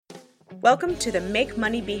Welcome to the Make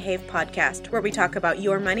Money Behave podcast, where we talk about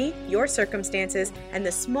your money, your circumstances, and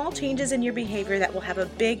the small changes in your behavior that will have a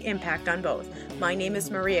big impact on both. My name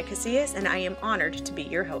is Maria Casillas, and I am honored to be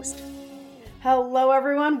your host. Hello,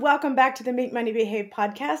 everyone. Welcome back to the Make Money Behave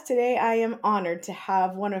podcast. Today, I am honored to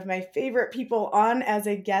have one of my favorite people on as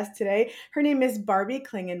a guest today. Her name is Barbie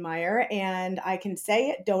Klingenmeyer, and I can say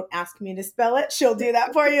it. Don't ask me to spell it. She'll do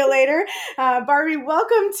that for you later. Barbie,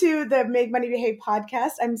 welcome to the Make Money Behave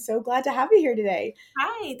podcast. I'm so glad to have you here today.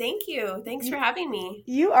 Hi, thank you. Thanks for having me.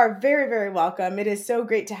 You are very, very welcome. It is so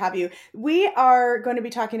great to have you. We are going to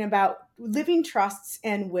be talking about living trusts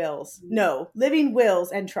and wills. No, living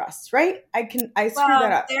wills and trusts, right? I screwed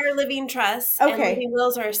that up. They're living trusts. Okay. And living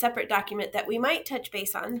wills are a separate document that we might touch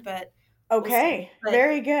base on, but okay,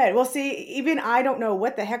 very good. Well, see, even I don't know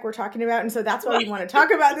what the heck we're talking about. And so that's why we want to talk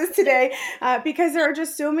about this today, because there are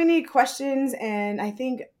just so many questions and I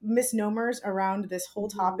think misnomers around this whole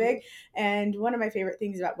topic. And one of my favorite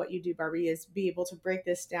things about what you do, Barbie, is be able to break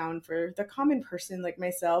this down for the common person like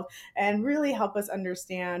myself and really help us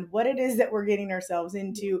understand what it is that we're getting ourselves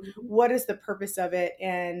into, what is the purpose of it,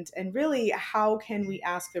 and really how can we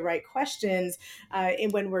ask the right questions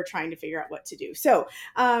when we're trying to figure out what to do. So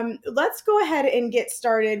let's go ahead and get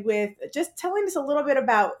started with just telling us a little bit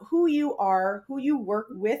about who you are, who you work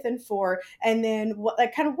with and for, and then what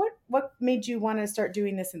made you want to start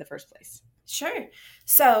doing this in the first place? Sure.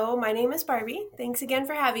 So my name is Barbie. Thanks again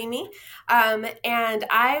for having me. And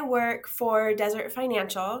I work for Desert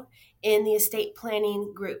Financial in the estate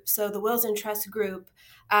planning group. So the Wills and Trusts group.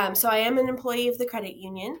 So I am an employee of the credit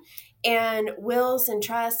union, and wills and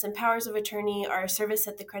trusts and powers of attorney are a service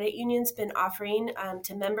that the credit union's been offering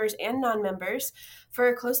to members and non-members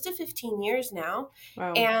for close to 15 years now.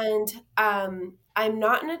 Wow. And I'm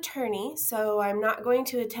not an attorney, so I'm not going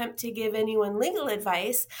to attempt to give anyone legal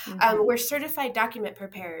advice. We're certified document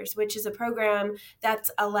preparers, which is a program that's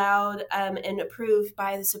allowed and approved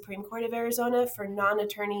by the Supreme Court of Arizona for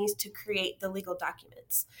non-attorneys to create the legal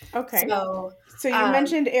documents. Okay. So you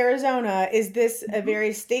mentioned Arizona. Is this a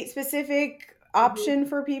very state-specific option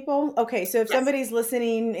for people? Okay. So if somebody's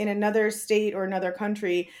listening in another state or another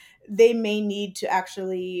country, they may need to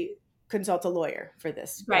actually consult a lawyer for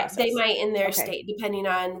this process. They might in their state, depending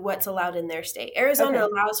on what's allowed in their state. Arizona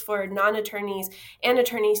allows for non-attorneys and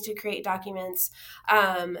attorneys to create documents.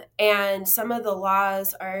 And some of the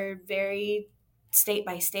laws are very state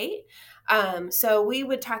by state. So we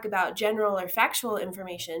would talk about general or factual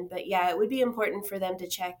information, but it would be important for them to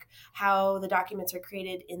check how the documents are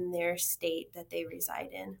created in their state that they reside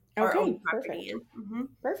in or own property in. Mm-hmm.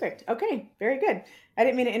 Perfect. Okay. Very good. I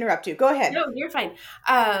didn't mean to interrupt you. Go ahead. No, you're fine.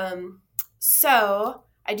 So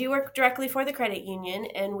I do work directly for the credit union,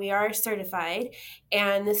 and we are certified.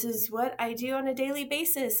 And this is what I do on a daily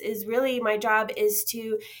basis. Is really my job is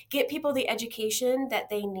to get people the education that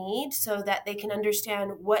they need so that they can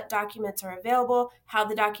understand what documents are available, how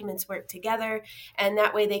the documents work together, and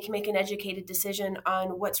that way they can make an educated decision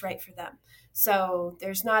on what's right for them. So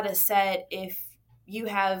there's not a set, if you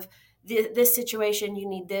have this situation, you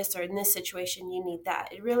need this, or in this situation, you need that.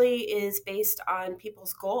 It really is based on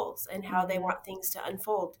people's goals and how they want things to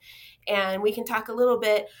unfold. And we can talk a little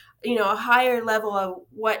bit, a higher level of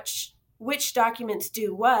which documents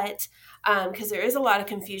do what, because there is a lot of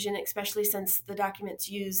confusion, especially since the documents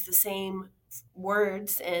use the same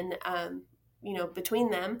words and between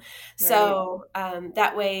them. Right. So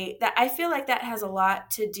that way, that I feel like that has a lot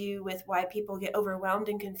to do with why people get overwhelmed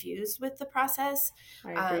and confused with the process.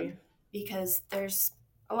 I agree. Because there's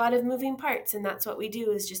a lot of moving parts, and that's what we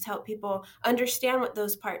do, is just help people understand what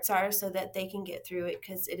those parts are so that they can get through it,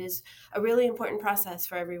 because it is a really important process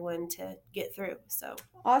for everyone to get through. So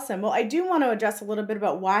awesome. Well, I do want to address a little bit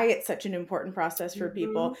about why it's such an important process for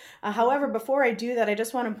people. However, before I do that, I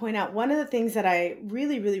just want to point out one of the things that I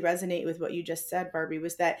really, really resonate with what you just said, Barbie,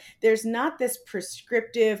 was that there's not this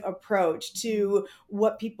prescriptive approach to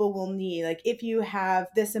what people will need. Like, if you have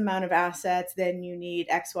this amount of assets, then you need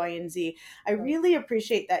X, Y, and Z. I really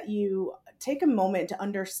appreciate that you take a moment to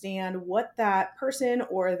understand what that person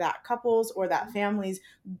or that couple's or that family's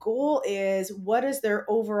goal is. What is their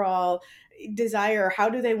overall desire? How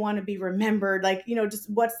do they want to be remembered? Just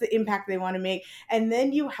what's the impact they want to make? And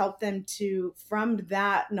then you help them to, from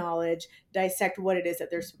that knowledge, dissect what it is that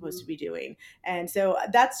they're supposed to be doing. And so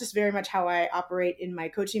that's just very much how I operate in my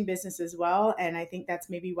coaching business as well. And I think that's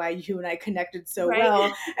maybe why you and I connected so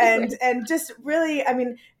well. And just really, I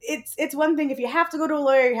mean, it's one thing if you have to go to a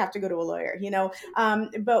lawyer, you have to go to a lawyer,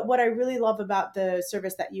 but what I really love about the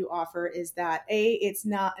service that you offer is that it's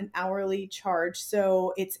not an hourly charge.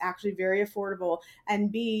 So it's actually very affordable,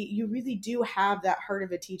 and B, you really do have that heart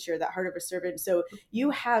of a teacher, that heart of a servant. So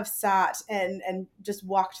you have sat and just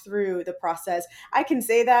walked through the process. I can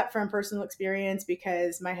say that from personal experience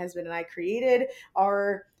because my husband and I created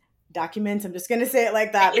our documents. I'm just going to say it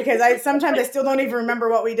like that because sometimes I still don't even remember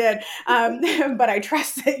what we did. But I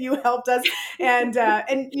trust that you helped us. And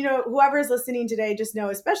whoever is listening today, just know,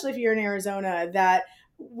 especially if you're in Arizona, that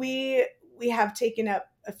we have taken up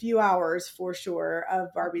a few hours for sure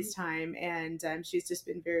of Barbie's time. And she's just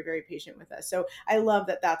been very, very patient with us. So I love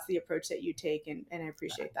that that's the approach that you take. And I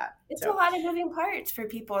appreciate that. It's a lot of moving parts for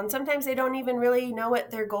people. And sometimes they don't even really know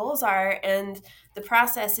what their goals are. And the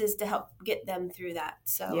process is to help get them through that.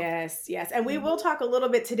 So yes. And we will talk a little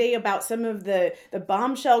bit today about some of the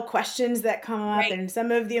bombshell questions that come up and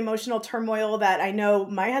some of the emotional turmoil that I know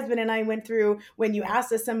my husband and I went through when you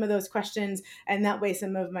asked us some of those questions. And that way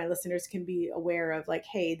some of my listeners can be aware of like,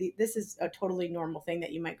 hey, this is a totally normal thing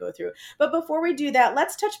that you might go through. But before we do that,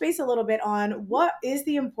 let's touch base a little bit on what is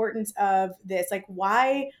the importance of this? Like,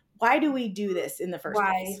 why do we do this in the first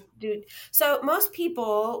place? So most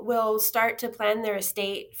people will start to plan their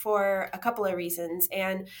estate for a couple of reasons.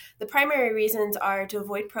 And the primary reasons are to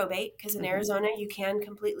avoid probate, because in Arizona, you can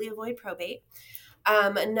completely avoid probate.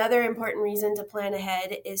 Another important reason to plan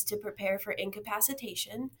ahead is to prepare for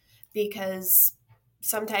incapacitation, because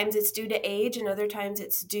sometimes it's due to age and other times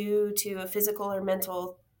it's due to a physical or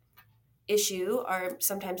mental issue, or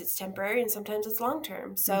sometimes it's temporary and sometimes it's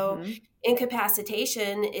long-term. So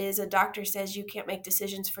incapacitation is a doctor says you can't make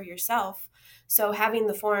decisions for yourself. So having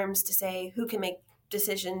the forms to say who can make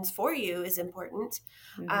decisions for you is important.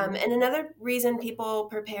 And another reason people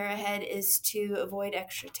prepare ahead is to avoid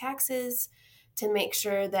extra taxes, to make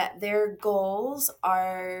sure that they're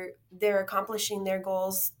accomplishing their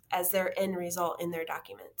goals as their end result in their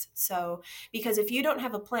document. So, because if you don't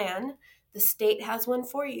have a plan, the state has one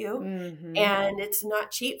for you, and it's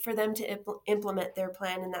not cheap for them to implement their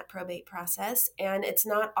plan in that probate process, and it's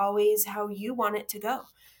not always how you want it to go.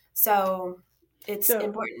 So it's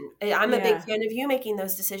important. I'm a big fan of you making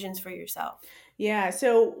those decisions for yourself. Yeah.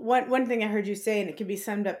 So one thing I heard you say, and it can be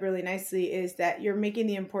summed up really nicely, is that you're making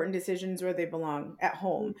the important decisions where they belong, at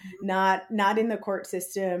home, not in the court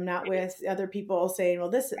system, not with other people saying, well,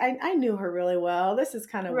 this, I knew her really well. This is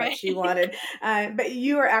kind of what she wanted. But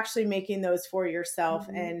you are actually making those for yourself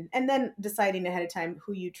and then deciding ahead of time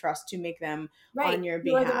who you trust to make them on your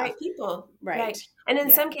behalf. Who are the right people. Right. And in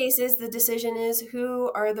some cases, the decision is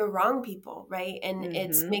who are the wrong people, right? And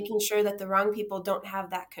it's making sure that the wrong people don't have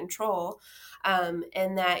that control.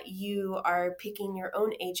 And that you are picking your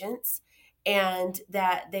own agents and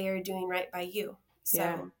that they are doing right by you.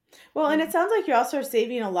 So, well, and it sounds like you're also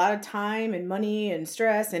saving a lot of time and money and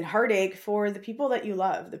stress and heartache for the people that you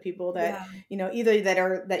love, the people that,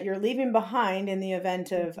 either that you're leaving behind in the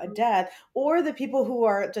event of a death, or the people who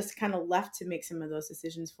are just kind of left to make some of those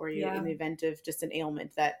decisions for you in the event of just an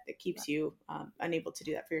ailment that keeps you unable to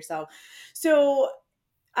do that for yourself. So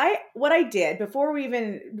what I did before we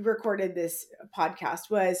even recorded this podcast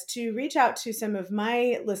was to reach out to some of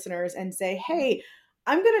my listeners and say, hey,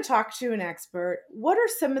 I'm going to talk to an expert. What are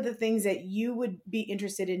some of the things that you would be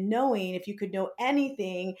interested in knowing if you could know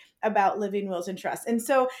anything about living wills and trusts? And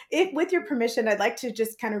so with your permission, I'd like to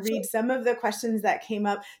just kind of read some of the questions that came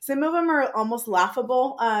up. Some of them are almost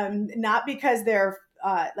laughable, not because they're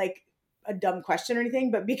like a dumb question or anything,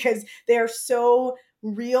 but because they are so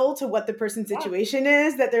real to what the person's situation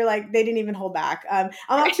is that they're like, they didn't even hold back.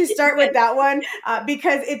 I'll actually start with that one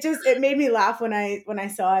because it made me laugh when I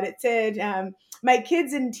saw it. It said, my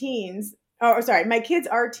kids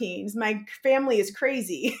are teens. My family is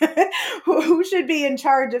crazy. Who should be in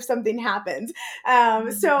charge if something happens?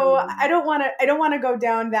 So I don't want to go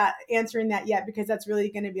down that answering that yet, because that's really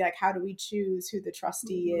going to be like, how do we choose who the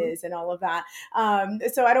trustee is and all of that?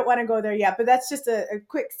 So I don't want to go there yet, but that's just a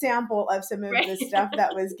quick sample of some of the stuff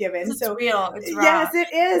that was given. So real. It's raw. Yes, it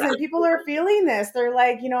is. And people are feeling this. They're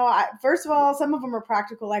like, first of all, some of them are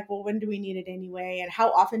practical, like, well, when do we need it anyway? And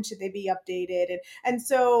how often should they be updated? And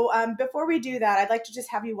so before we do that, I'd like to just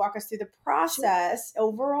have you walk us through the process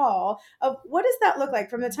overall of what does that look like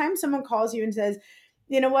from the time someone calls you and says,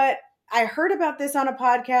 you know what, I heard about this on a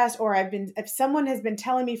podcast, or if someone has been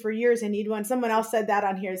telling me for years I need one. Someone else said that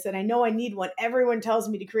on here, said, I know I need one. Everyone tells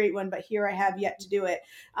me to create one, but here I have yet to do it.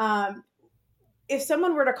 If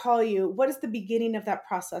someone were to call you, what does the beginning of that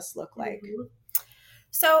process look like?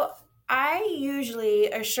 So I usually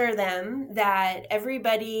assure them that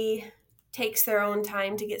everybody takes their own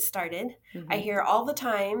time to get started. I hear all the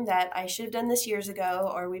time that I should have done this years ago,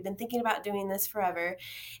 or we've been thinking about doing this forever.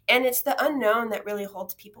 And it's the unknown that really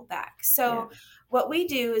holds people back. So what we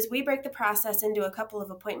do is we break the process into a couple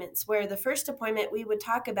of appointments, where the first appointment we would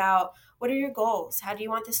talk about, what are your goals? How do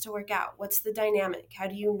you want this to work out? What's the dynamic? How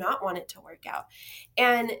do you not want it to work out?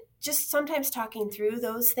 And just sometimes talking through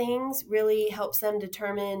those things really helps them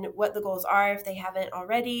determine what the goals are if they haven't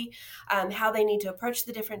already, how they need to approach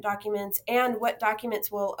the different documents, and what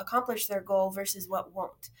documents will accomplish their goal versus what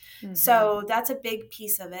won't. Mm-hmm. So that's a big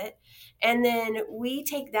piece of it. And then we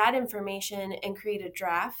take that information and create a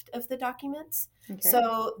draft of the documents. Okay.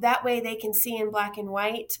 So that way they can see in black and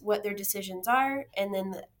white what their decisions are, and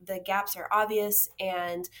then the gaps are obvious,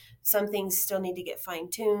 and some things still need to get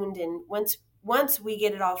fine-tuned. And once we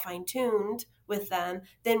get it all fine-tuned with them,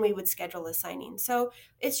 then we would schedule a signing. So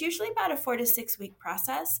it's usually about a 4 to 6 week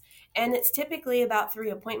process, and it's typically about 3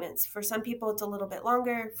 appointments. For some people, it's a little bit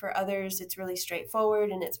longer. For others, it's really straightforward,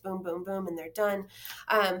 and it's boom, boom, boom, and they're done.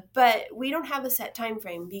 But we don't have a set time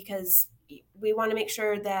frame, because we want to make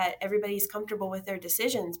sure that everybody's comfortable with their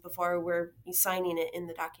decisions before we're signing it in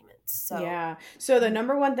the documents. So yeah. So the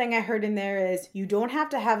number one thing I heard in there is you don't have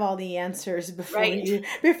to have all the answers before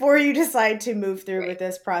you decide to move through with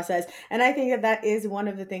this process. And I think that is one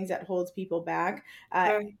of the things that holds people back.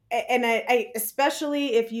 And I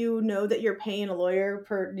especially if you know that you're paying a lawyer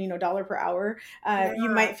per dollar per hour, you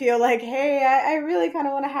might feel like, hey, I really kind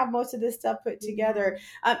of want to have most of this stuff put together.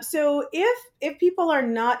 So if people are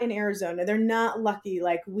not in Arizona, they're not lucky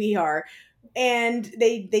like we are, and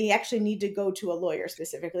they actually need to go to a lawyer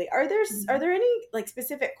specifically, are there any like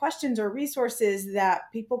specific questions or resources that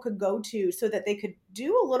people could go to so that they could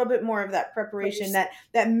do a little bit more of that preparation,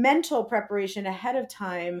 that mental preparation ahead of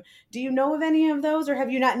time? Do you know of any of those, or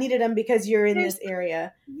have you not needed them because you're in this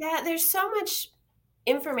area? Yeah, there's so much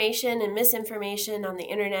information and misinformation on the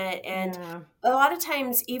internet. And a lot of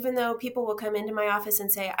times, even though people will come into my office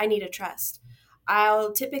and say, I need a trust,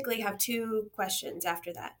 I'll typically have 2 questions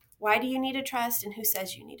after that. Why do you need a trust, and who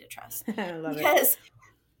says you need a trust? I love because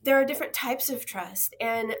there are different types of trust.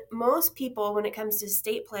 And most people, when it comes to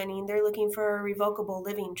estate planning, they're looking for a revocable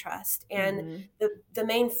living trust. And the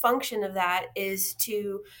main function of that is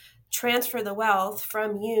to transfer the wealth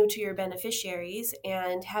from you to your beneficiaries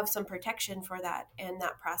and have some protection for that and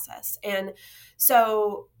that process. And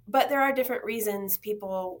so, but there are different reasons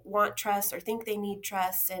people want trust or think they need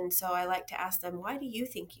trust. And so I like to ask them, why do you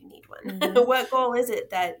think you need one? What goal is it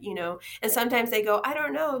that, and sometimes they go, I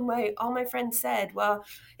don't know. All my friends said. Well,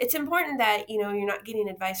 it's important that, you're not getting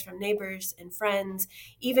advice from neighbors and friends,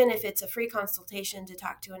 even if it's a free consultation to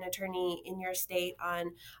talk to an attorney in your state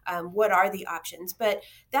on what are the options. But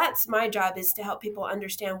that's my job, is to help people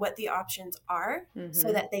understand what the options are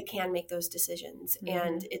so that they can make those decisions.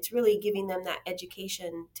 And it's really giving them that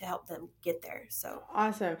education to help them get there. So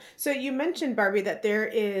awesome. So you mentioned, Barbie, that there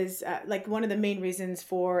is like one of the main reasons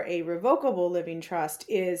for a revocable living trust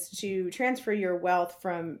is to transfer your wealth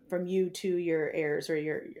from you to your heirs or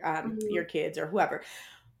your kids or whoever.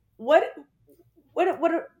 What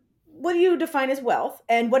do you define as wealth,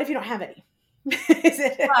 and what if you don't have any? Again,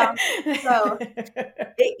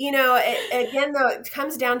 though, it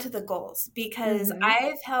comes down to the goals, because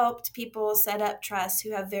I've helped people set up trusts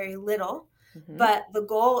who have very little, but the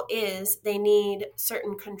goal is they need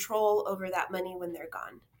certain control over that money when they're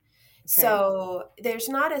gone. Okay. So there's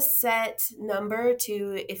not a set number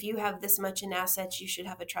to, if you have this much in assets, you should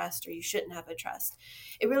have a trust or you shouldn't have a trust.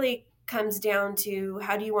 It really comes down to,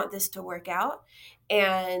 how do you want this to work out?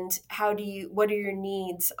 And what are your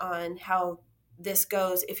needs on how this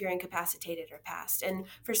goes if you're incapacitated or passed? And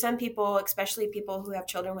for some people, especially people who have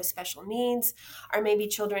children with special needs, or maybe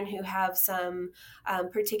children who have some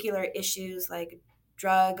particular issues like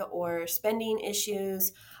drug or spending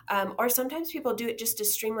issues, or sometimes people do it just to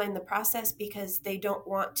streamline the process because they don't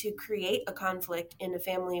want to create a conflict in a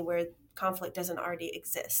family where conflict doesn't already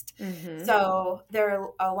exist. So there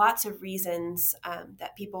are lots of reasons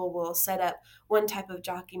that people will set up one type of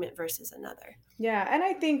document versus another. Yeah. And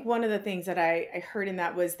I think one of the things that I heard in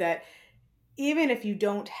that was that even if you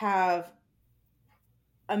don't have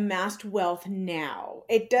amassed wealth now,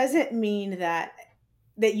 it doesn't mean that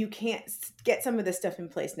you can't get some of this stuff in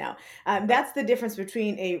place now. That's the difference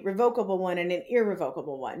between a revocable one and an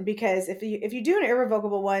irrevocable one. Because if you do an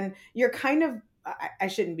irrevocable one, you're kind of, I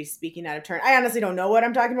shouldn't be speaking out of turn. I honestly don't know what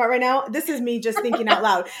I'm talking about right now. This is me just thinking out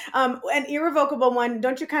loud. An irrevocable one,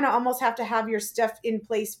 don't you kind of almost have to have your stuff in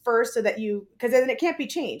place first so that because then it can't be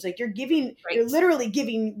changed. Like you're literally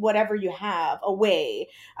giving whatever you have away.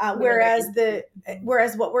 Whereas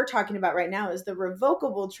what we're talking about right now is the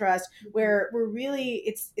revocable trust, where we're really,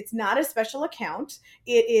 it's not a special account.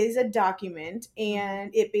 It is a document, and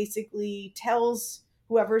it basically tells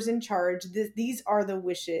whoever's in charge, these are the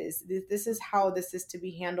wishes. This is how this is to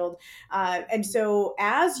be handled. And so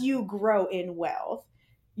as you grow in wealth,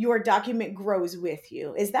 your document grows with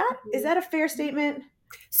you. Is that a fair statement?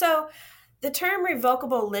 So the term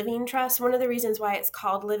revocable living trust, one of the reasons why it's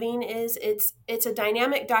called living is it's a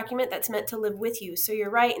dynamic document that's meant to live with you. So you're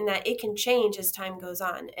right in that it can change as time goes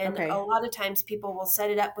on. And Okay. a lot of times people will set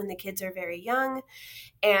it up when the kids are very young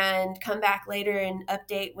and come back later and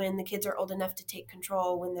update when the kids are old enough to take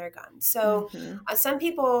control when they're gone. So some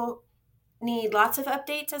people need lots of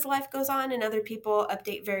updates as life goes on, and other people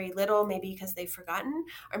update very little, maybe because they've forgotten,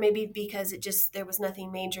 or maybe because there was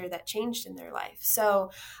nothing major that changed in their life. So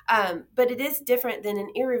but it is different than an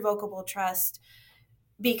irrevocable trust,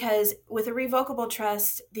 because with a revocable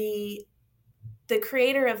trust, the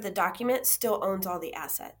creator of the document still owns all the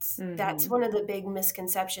assets. That's one of the big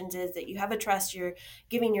misconceptions, is that you have a trust, you're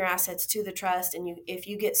giving your assets to the trust, and if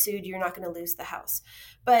you get sued, you're not going to lose the house.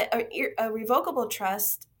 But a revocable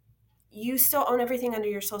trust, you still own everything under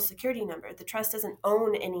your social security number. The trust doesn't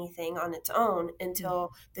own anything on its own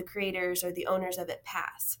until the creators or the owners of it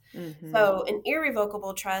pass. So an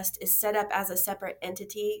irrevocable trust is set up as a separate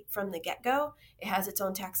entity from the get-go. It has its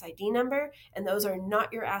own tax ID number, and those are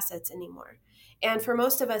not your assets anymore. And for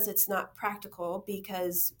most of us, it's not practical,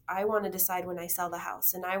 because I want to decide when I sell the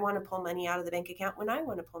house, and I want to pull money out of the bank account when I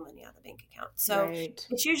want to pull money out of the bank account. So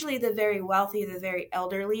It's usually the very wealthy, the very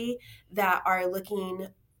elderly that are looking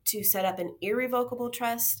to set up an irrevocable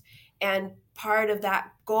trust. And part of that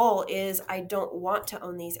goal is, I don't want to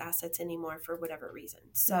own these assets anymore for whatever reason.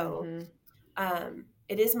 So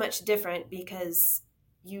it is much different, because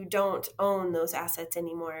you don't own those assets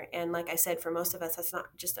anymore. And like I said, for most of us, that's not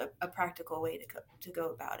just a practical way to go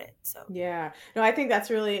about it. So yeah, no, I think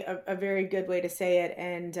that's really a very good way to say it.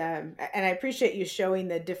 And I appreciate you showing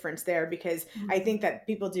the difference there, because I think that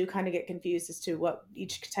people do kind of get confused as to what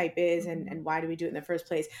each type is and why do we do it in the first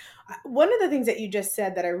place. One of the things that you just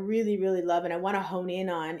said that I really, really love and I want to hone in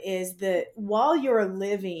on is that while you're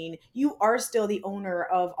living, you are still the owner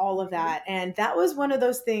of all of that. And that was one of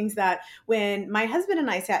those things that when my husband and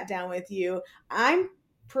I sat down with you, I'm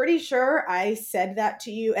pretty sure I said that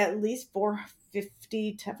to you at least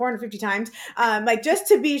 450 times, like just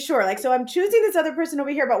to be sure. Like, so I'm choosing this other person over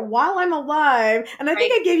here, but while I'm alive, and I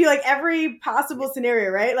think I gave you like every possible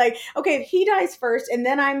scenario, right? Like, okay, if he dies first and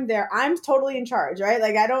then I'm there, I'm totally in charge, right?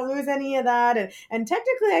 Like I don't lose any of that. And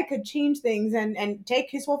technically I could change things and take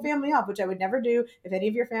his whole family off, which I would never do. If any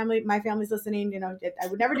of your family, my family's listening, I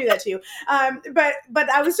would never do that to you. But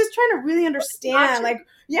I was just trying to really understand, like,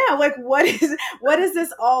 yeah, like what does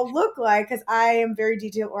this all look like? Because I am very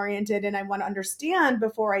detail oriented and I want to understand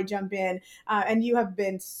before I jump in. And you have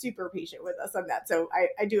been super patient with us on that. So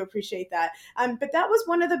I do appreciate that. But that was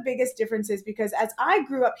one of the biggest differences, because as I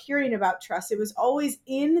grew up hearing about trust, it was always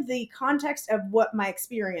in the context of what my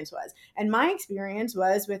experience was. And my experience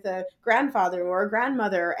was with a grandfather or a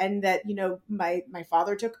grandmother, and that, my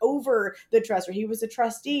father took over the trust, or he was a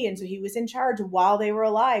trustee. And so he was in charge while they were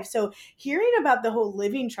alive. So hearing about the whole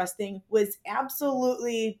living trust thing was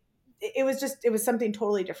absolutely, it was something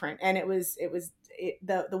totally different. And it was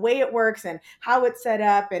the way it works and how it's set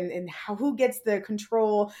up and who gets the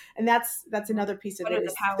control. And that's another piece of it,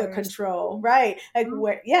 is the control, right? Like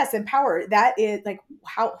yes, and power. That is like,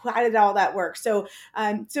 how did all that work? So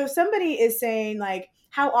somebody is saying, like,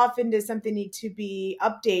 how often does something need to be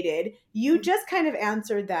updated? You just kind of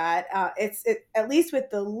answered that. At least with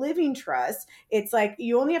the living trust, it's like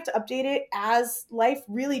you only have to update it as life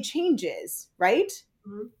really changes, right?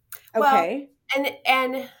 Okay. Well,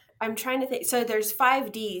 and I'm trying to think. So there's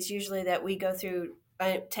 5 Ds usually that we go through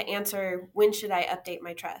to answer, when should I update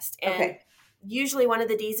my trust? And usually one of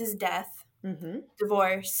the Ds is death,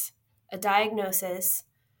 divorce, a diagnosis,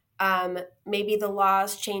 maybe the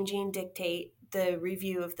laws changing dictate the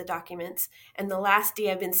review of the documents. And the last D,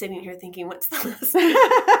 I've been sitting here thinking, what's the last D?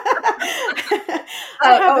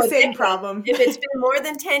 I have the same problem. If it's been more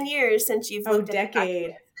than 10 years since you've looked at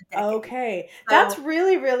decade. Okay. That's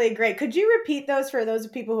really, really great. Could you repeat those for those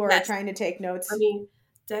people who are trying to take notes?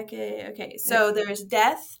 Decade. Okay. So there's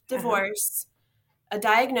death, divorce, a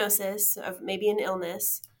diagnosis of maybe an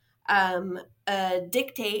illness, a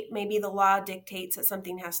dictate, maybe the law dictates that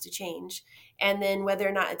something has to change, and then whether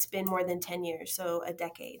or not it's been more than 10 years, so a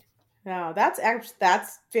decade. Wow, that's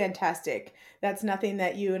fantastic. That's nothing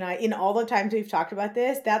that you and I, in all the times we've talked about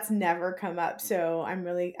this, that's never come up. So I'm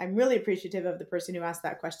really appreciative of the person who asked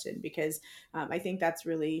that question, because I think that's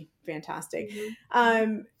really fantastic.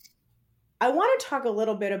 I want to talk a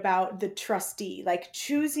little bit about the trustee, like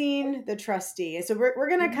choosing the trustee. And so we're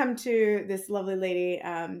going to come to this lovely lady.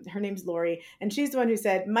 Her name's Lori, and she's the one who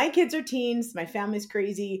said, my kids are teens. My family's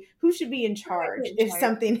crazy. Who should be in charge if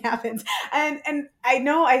something happens? And I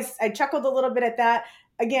know I chuckled a little bit at that.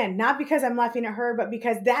 Again, not because I'm laughing at her, but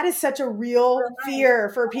because that is such a real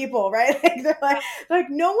fear for people, right? Like they're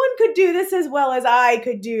like, no one could do this as well as I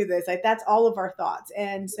could do this. Like that's all of our thoughts.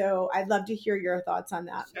 And so I'd love to hear your thoughts on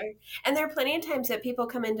that. Sure. And there are plenty of times that people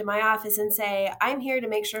come into my office and say, I'm here to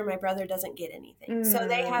make sure my brother doesn't get anything. So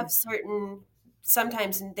they have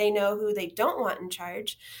sometimes they know who they don't want in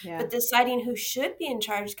charge, but deciding who should be in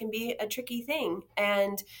charge can be a tricky thing.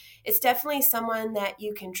 And it's definitely someone that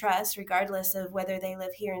you can trust, regardless of whether they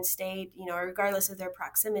live here in state, or regardless of their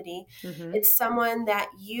proximity. It's someone that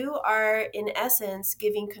you are, in essence,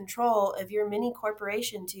 giving control of your mini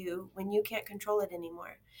corporation to when you can't control it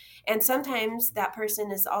anymore. And sometimes that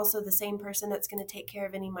person is also the same person that's going to take care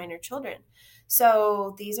of any minor children.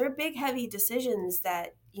 So these are big, heavy decisions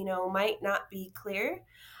that, might not be clear.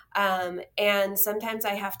 And sometimes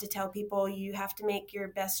I have to tell people you have to make your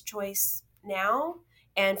best choice now.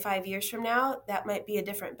 And 5 years from now, that might be a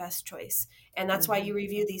different best choice. And that's why you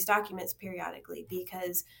review these documents periodically,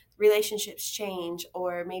 because relationships change,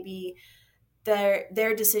 or maybe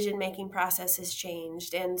their decision-making process has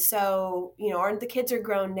changed. And so, or the kids are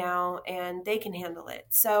grown now and they can handle it.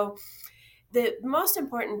 So the most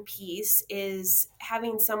important piece is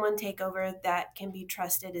having someone take over that can be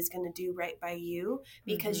trusted is going to do right by you,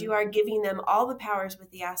 because you are giving them all the powers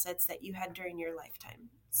with the assets that you had during your lifetime.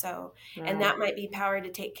 So, and that might be power to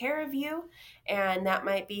take care of you, and that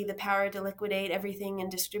might be the power to liquidate everything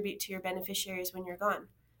and distribute to your beneficiaries when you're gone.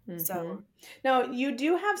 So now you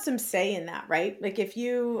do have some say in that, right? Like if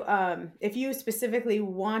you specifically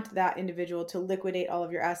want that individual to liquidate all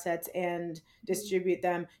of your assets and distribute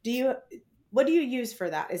them, what do you use for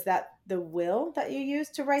that? Is that the will that you use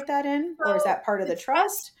to write that in, or is that part of the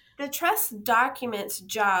trust? The trust document's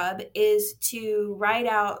job is to write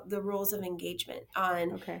out the rules of engagement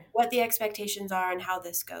on what the expectations are and how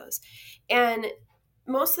this goes. And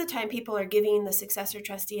most of the time people are giving the successor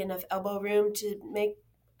trustee enough elbow room to make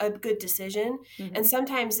a good decision. And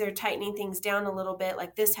sometimes they're tightening things down a little bit,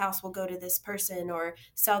 like this house will go to this person, or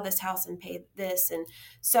sell this house and pay this. And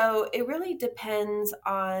so it really depends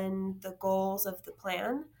on the goals of the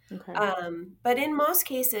plan. But in most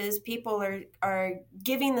cases, people are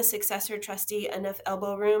giving the successor trustee enough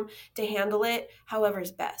elbow room to handle it however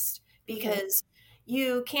is best, because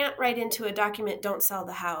you can't write into a document, don't sell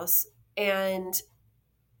the house. And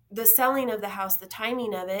the selling of the house, the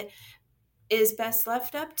timing of it, is best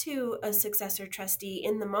left up to a successor trustee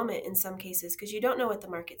in the moment in some cases, because you don't know what the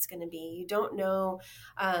market's going to be. You don't know,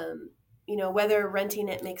 whether renting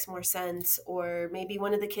it makes more sense, or maybe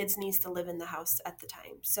one of the kids needs to live in the house at the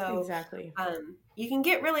time. So you can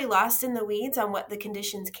get really lost in the weeds on what the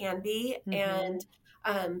conditions can be. And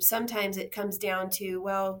sometimes it comes down to,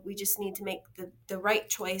 well, we just need to make the right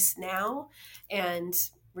choice now and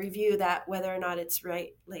review that whether or not it's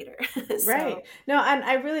right later. Right. No, and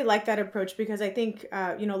I really like that approach, because I think,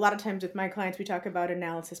 a lot of times with my clients, we talk about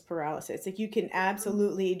analysis paralysis. Like you can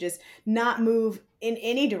absolutely just not move in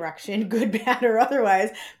any direction, good, bad, or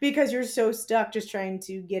otherwise, because you're so stuck just trying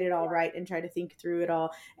to get it all right and try to think through it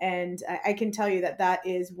all. And I can tell you that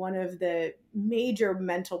is one of the major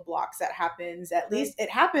mental blocks that happens. At least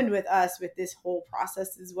it happened with us with this whole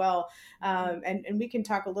process as well. And we can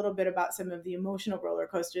talk a little bit about some of the emotional roller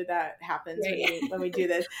coaster that happens when we do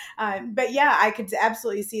this. But yeah, I could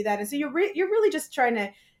absolutely see that. And so you're really just trying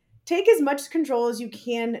to take as much control as you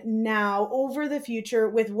can now over the future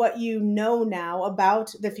with what you know now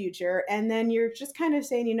about the future. And then you're just kind of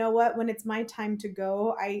saying, you know what, when it's my time to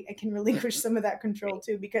go, I can relinquish some of that control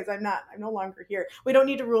too, because I'm no longer here. We don't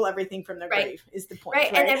need to rule everything from the grave is the point.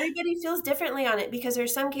 Right. And everybody feels differently on it, because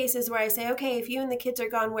there's some cases where I say, okay, if you and the kids are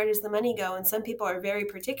gone, where does the money go? And some people are very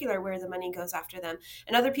particular where the money goes after them.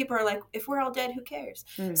 And other people are like, if we're all dead, who cares?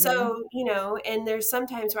 So, and there's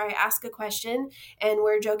sometimes where I ask a question and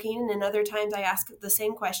we're joking, and other times I ask the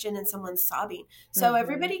same question and someone's sobbing. So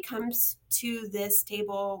everybody comes to this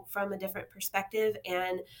table from a different perspective,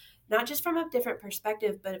 and not just from a different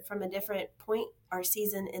perspective, but from a different point or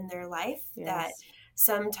season in their life. That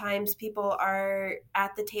sometimes people are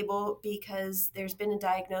at the table because there's been a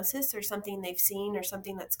diagnosis or something they've seen or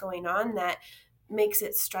something that's going on that makes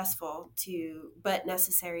it stressful but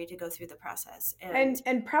necessary to go through the process.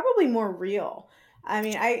 And probably more real. I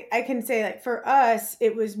mean, I can say, like, for us,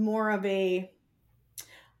 it was more of a,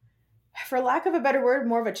 for lack of a better word,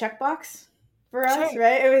 more of a checkbox for us, Sure.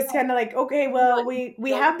 right? It was kind of like, okay, well, we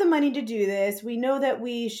Yeah. have the money to do this. We know that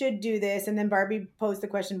we should do this. And then Barbie posed the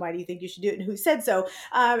question, why do you think you should do it? And who said so?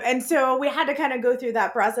 And so we had to kind of go through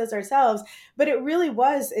that process ourselves. But it really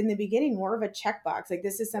was in the beginning more of a checkbox. Like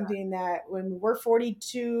this is something that when we're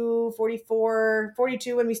 42, 44,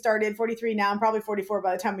 42 when we started, 43 now, I'm probably 44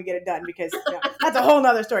 by the time we get it done because that's a whole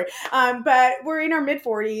nother story. But we're in our mid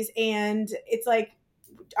 40s and it's like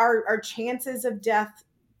our chances of death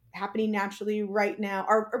happening naturally right now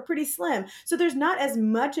are pretty slim. So there's not as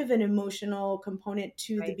much of an emotional component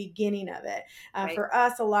to the beginning of it. For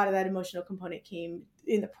us, a lot of that emotional component came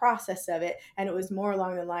in the process of it. And it was more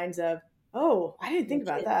along the lines of, oh, I didn't think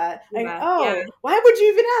about that. Like, why would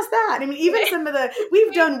you even ask that? I mean, even some of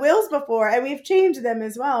we've done wills before and we've changed them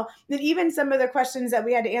as well. And even some of the questions that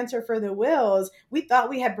we had to answer for the wills, we thought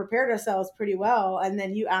we had prepared ourselves pretty well. And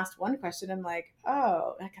then you asked one question, I'm like,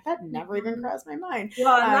 oh, that never even crossed my mind.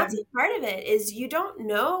 Well, and that's a part of it is you don't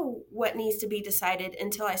know what needs to be decided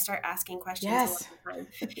until I start asking questions. Yes. A lot of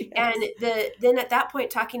the time. And then at that point,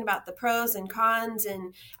 talking about the pros and cons,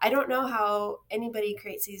 and I don't know how anybody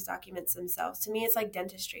creates these documents themselves. To me, it's like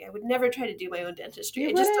dentistry. I would never try to do my own dentistry.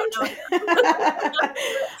 I just don't know.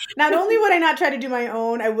 Not only would I not try to do my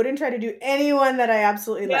own, I wouldn't try to do anyone that I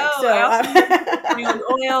absolutely like. So I also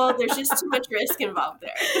oil. There's just too much risk involved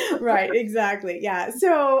there. Right, exactly. Yeah.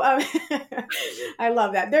 So I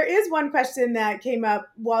love that. There is one question that came up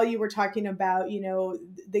while you were talking about,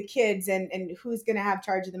 the kids and who's going to have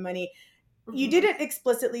charge of the money. Mm-hmm. You didn't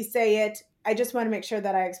explicitly say it. I just want to make sure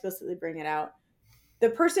that I explicitly bring it out. The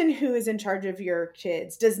person who is in charge of your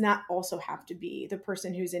kids does not also have to be the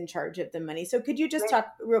person who's in charge of the money. So could you just talk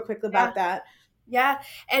real quickly about that? Yeah.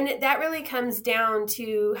 And that really comes down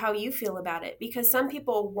to how you feel about it, because some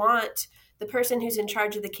people want the person who's in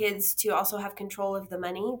charge of the kids to also have control of the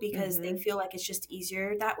money because they feel like it's just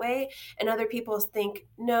easier that way. And other people think,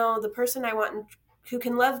 no, the person I want who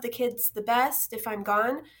can love the kids the best if I'm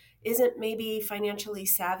gone isn't maybe financially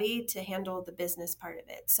savvy to handle the business part of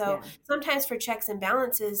it. So sometimes for checks and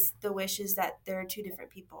balances, the wish is that there are two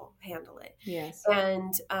different people handle it. Yes.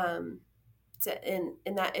 And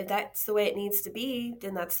that if that's the way it needs to be,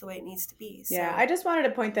 then that's the way it needs to be. So. Yeah, I just wanted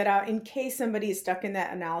to point that out in case somebody is stuck in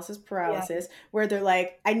that analysis paralysis where they're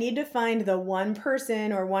like, I need to find the one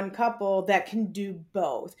person or one couple that can do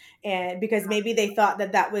both. And because maybe they thought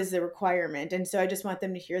that was the requirement. And so I just want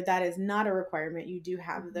them to hear that is not a requirement. You do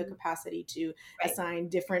have the capacity to assign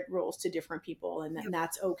different roles to different people, and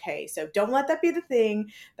that's okay. So don't let that be the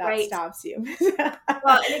thing that stops you.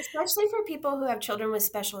 Well, and especially for people who have children with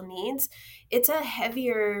special needs, it's a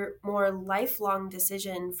heavier, more lifelong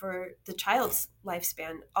decision for the child's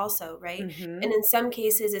lifespan also, right? Mm-hmm. And in some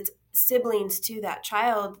cases, it's siblings to that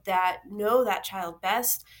child that know that child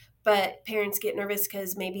best, but parents get nervous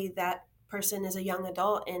because maybe that person is a young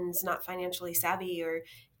adult and is not financially savvy or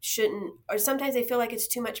shouldn't, or sometimes they feel like it's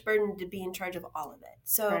too much burden to be in charge of all of it.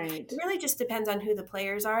 So it really just depends on who the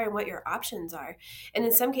players are and what your options are. And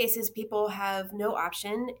in some cases, people have no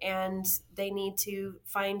option and they need to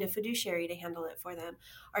find a fiduciary to handle it for them.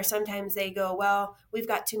 Or sometimes they go, well, we've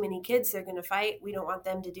got too many kids, they're going to fight. We don't want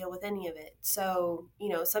them to deal with any of it. So,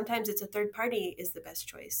 sometimes it's a third party is the best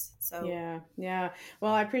choice. So Yeah.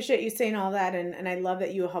 Well, I appreciate you saying all that. And I love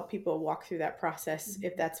that you help people walk through that process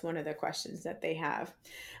if that's one of the questions that they have.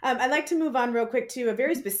 I'd like to move on real quick to a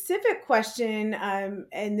very specific question.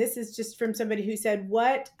 And this is just from somebody who said,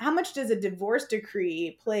 how much does a divorce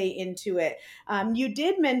decree play into it? You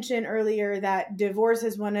did mention earlier that divorce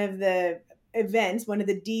is one of the events, one of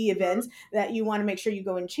the D events that you want to make sure you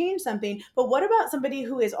go and change something. But what about somebody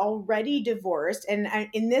who is already divorced? And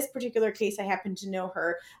in this particular case, I happen to know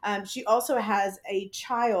her. She also has a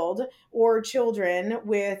child or children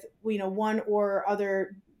with, one or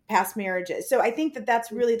other past marriages. So I think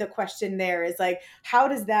that's really the question there is like, how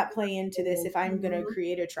does that play into this if I'm going to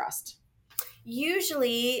create a trust?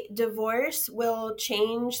 Usually divorce will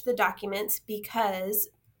change the documents because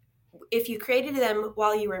if you created them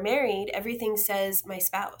while you were married, everything says my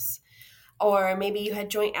spouse. Or maybe you had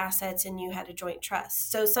joint assets and you had a joint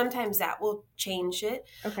trust. So sometimes that will change it.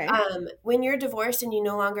 Okay. When you're divorced and you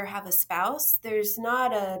no longer have a spouse, there's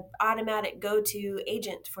not an automatic go-to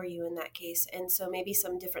agent for you in that case. And so maybe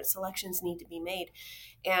some different selections need to be made.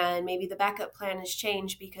 And maybe the backup plan has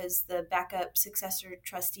changed because the backup successor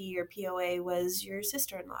trustee or POA was your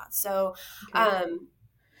sister-in-law. So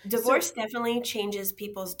divorce definitely changes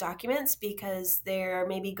people's documents because they're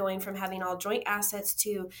maybe going from having all joint assets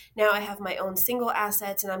to now I have my own single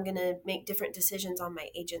assets and I'm going to make different decisions on my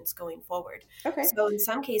agents going forward. Okay. So in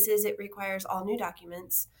some cases, it requires all new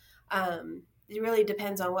documents. it really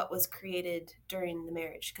depends on what was created during the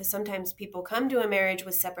marriage, because sometimes people come to a marriage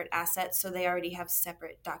with separate assets, so they already have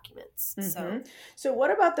separate documents. So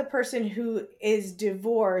what about the person who is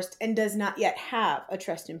divorced and does not yet have a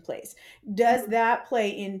trust in place? Does that play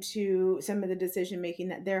into some of the decision making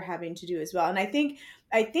that they're having to do as well? And I think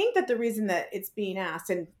that the reason that it's being asked,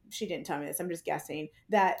 and she didn't tell me this, I'm just guessing,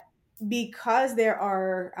 that because there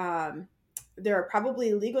are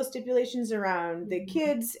probably legal stipulations around the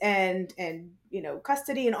kids and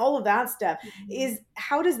custody and all of that stuff. Is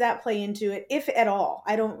how does that play into it, if at all?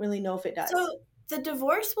 I don't really know if it does. So the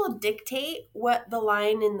divorce will dictate what the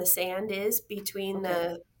line in the sand is between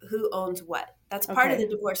the who owns what. That's part of the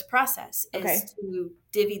divorce process, is to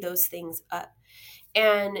divvy those things up.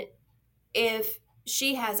 And if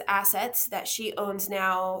she has assets that she owns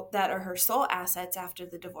now that are her sole assets after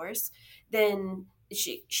the divorce, then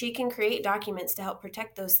she can create documents to help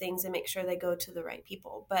protect those things and make sure they go to the right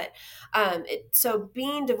people. But so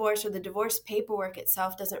being divorced, or the divorce paperwork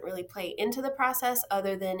itself, doesn't really play into the process,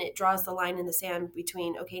 other than it draws the line in the sand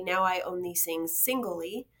between, okay, now I own these things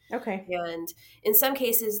singly. Okay. And in some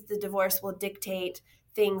cases, the divorce will dictate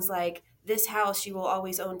things like, this house you will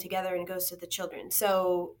always own together and it goes to the children.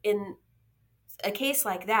 So in a case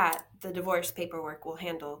like that, the divorce paperwork will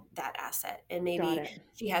handle that asset, and maybe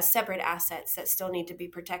she has separate assets that still need to be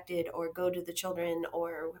protected or go to the children,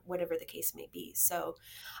 or whatever the case may be. So,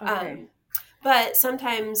 but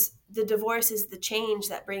sometimes the divorce is the change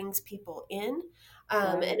that brings people in.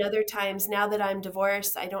 And other times, now that I'm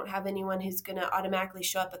divorced, I don't have anyone who's going to automatically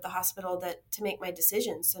show up at the hospital to make my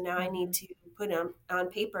decisions. So now I need to put on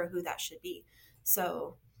paper who that should be.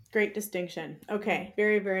 So great distinction. Okay.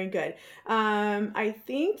 Very, very good. I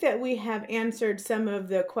think that we have answered some of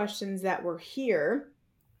the questions that were here.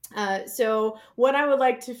 So what I would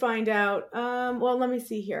like to find out, well, let me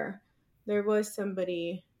see here. There was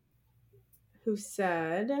somebody who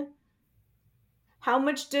said, how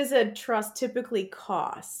much does a trust typically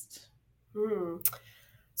cost?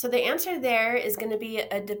 So the answer there is going to be,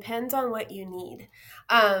 it depends on what you need.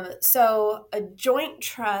 So a joint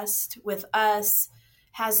trust with us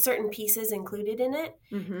has certain pieces included in it.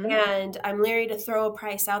 And I'm leery to throw a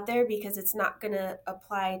price out there because it's not going to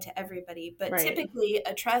apply to everybody. But typically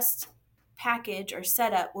a trust package or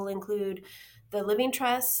setup will include the living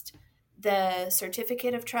trust, the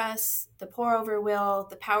certificate of trust, the pour over will,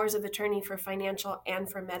 the powers of attorney for financial and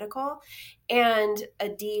for medical, and a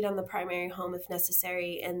deed on the primary home if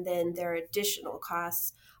necessary. And then there are additional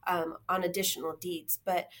costs on additional deeds.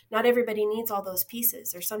 But not everybody needs all those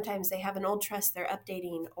pieces, or sometimes they have an old trust they're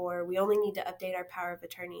updating, or we only need to update our power of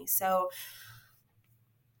attorney. So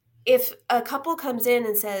if a couple comes in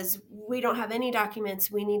and says, we don't have any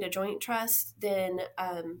documents, we need a joint trust, then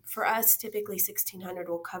for us, typically $1,600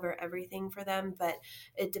 will cover everything for them. But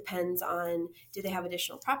it depends on, do they have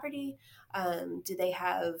additional property? Do they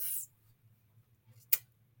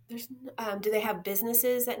have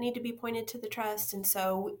businesses that need to be pointed to the trust? And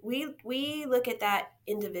so we look at that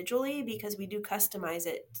individually, because we do customize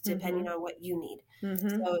it depending on what you need.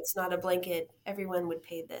 So it's not a blanket, everyone would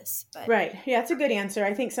pay this. But right. Yeah, it's a good answer.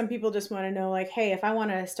 I think some people just want to know, like, hey, if I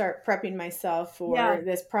want to start prepping myself for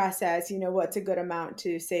this process, what's a good amount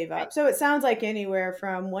to save up? So it sounds like anywhere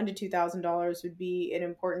from $1,000 to $2,000 would be an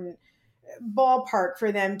important ballpark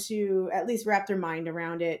for them to at least wrap their mind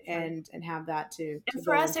around it and have that to and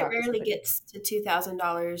for us, it rarely gets to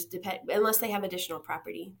 $2,000, unless they have additional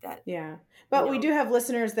property. But we do have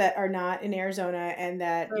listeners that are not in Arizona and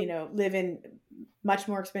that live in much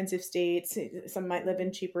more expensive states. Some might live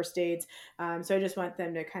in cheaper states. So I just want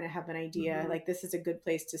them to kind of have an idea, like, this is a good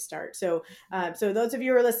place to start. So, so those of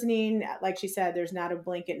you who are listening, like she said, there's not a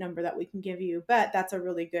blanket number that we can give you, but that's a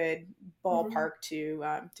really good ballpark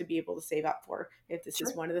to be able to save up for if this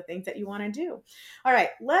is one of the things that you want to do. All right,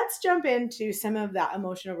 let's jump into some of that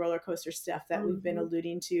emotional roller coaster stuff that we've been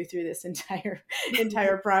alluding to through this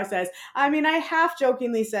entire process. I mean, I half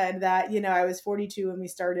jokingly said that, I was 42 when we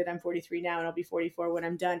started. I'm 43 now, and I'll be 44 when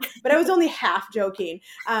I'm done. But I was only half joking.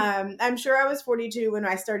 I'm sure I was 42 when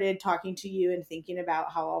I started talking to you and thinking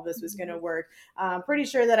about how all this was going to work. Pretty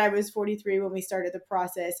sure that I was 43 when we started the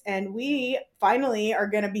process, and we finally are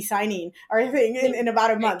going to be signing our thing in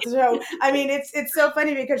about a month. So, I mean, it's so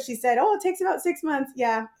funny because she said, oh, it takes about 6 months.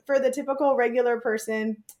 Yeah. For the typical regular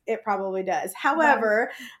person, it probably does.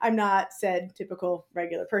 However, I'm not said typical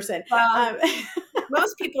regular person. Well,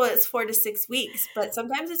 most people it's 4 to 6 weeks, but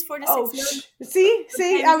sometimes it's 4 to 6 months.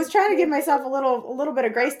 See, I was trying to give myself a little bit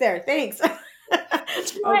of grace there. Thanks.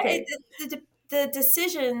 Okay. The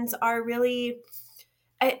decisions are really,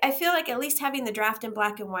 I feel like at least having the draft in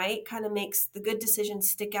black and white kind of makes the good decisions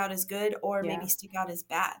stick out as good or maybe Yeah, stick out as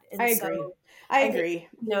bad. I And agree. so I I think, agree.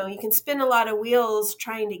 you can spin a lot of wheels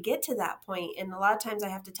trying to get to that point. And a lot of times I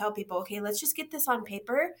have to tell people, okay, let's just get this on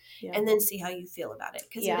paper Yeah. and then see how you feel about it.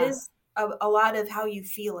 Because it Yeah. is a lot of how you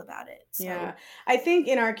feel about it. So. Yeah. I think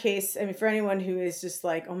in our case, I mean, for anyone who is just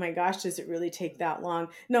like, oh my gosh, does it really take that long?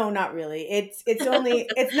 No, not really. It's only,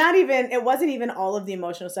 it's not even, it wasn't even all of the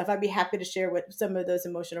emotional stuff. I'd be happy to share what some of those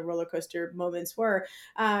emotional roller coaster moments were.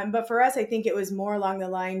 But for us, I think it was more along the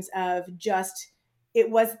lines of just,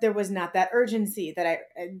 there was not that urgency that I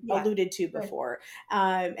alluded to before.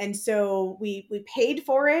 And so we paid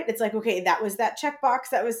for it. It's like, okay, that was that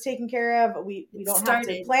checkbox that was taken care of. We don't have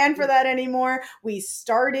to plan for that anymore. We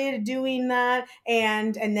started doing that.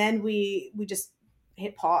 And then we just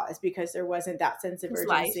hit pause because there wasn't that sense of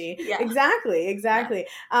urgency. Yeah. Exactly.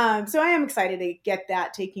 So I am excited to get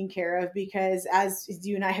that taken care of because as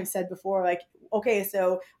you and I have said before, like, okay,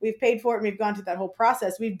 so we've paid for it and we've gone through that whole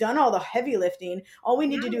process. We've done all the heavy lifting. All we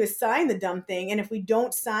need to do is sign the dumb thing. And if we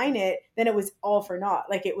don't sign it, then it was all for naught.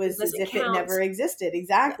 Like it was as if it never existed.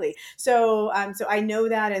 Exactly. Yes. So I know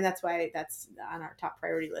that, and that's why that's on our top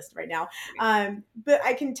priority list right now. But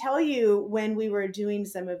I can tell you when we were doing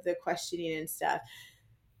some of the questioning and stuff,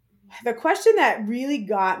 the question that really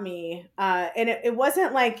got me, and it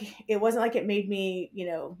wasn't like it made me,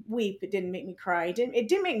 weep. It didn't make me cry. It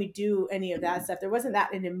didn't make me do any of that stuff. There wasn't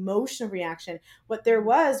that an emotional reaction. What there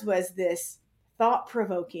was this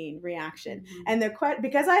thought-provoking reaction. And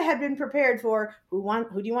because I had been prepared for who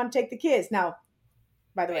do you want to take the kids? Now,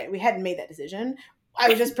 by the way, we hadn't made that decision. I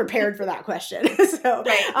was just prepared for that question. So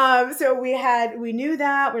we knew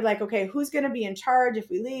that. We're like, okay, who's going to be in charge if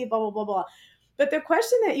we leave? Blah, blah, blah, blah. But the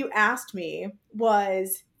question that you asked me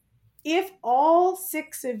was, if all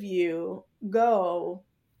 6 of you go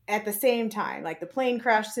at the same time, like the plane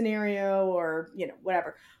crash scenario or,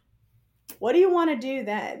 whatever, what do you want to do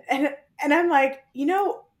then? And I'm like,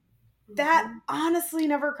 that honestly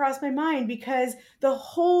never crossed my mind because the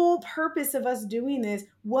whole purpose of us doing this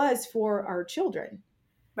was for our children.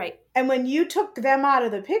 Right. And when you took them out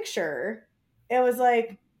of the picture, it was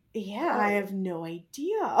like, yeah, I have no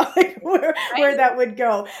idea where that would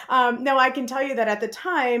go. No, I can tell you that at the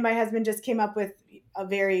time, my husband just came up with a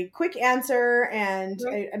very quick answer, and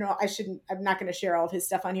I know I'm not going to share all of his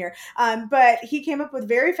stuff on here. But he came up with a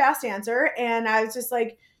very fast answer, and I was just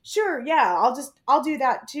like, sure, yeah, I'll do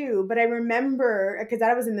that too. But I remember because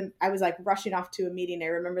I was like rushing off to a meeting. I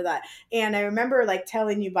remember that, and I remember like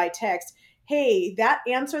telling you by text, hey, that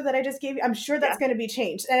answer that I just gave you, I'm sure that's going to be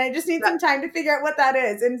changed. And I just need some time to figure out what that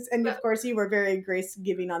is. And of course, you were very grace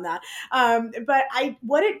giving on that. But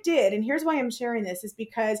what it did, and here's why I'm sharing this, is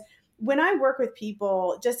because when I work with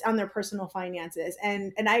people just on their personal finances,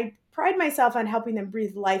 and I pride myself on helping them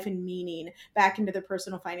breathe life and meaning back into their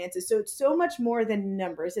personal finances. So it's so much more than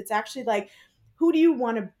numbers. It's actually like, who do you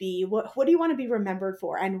want to be? What do you want to be remembered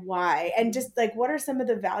for and why? And just like, what are some of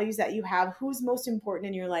the values that you have? Who's most important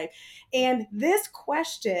in your life? And this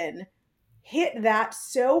question hit that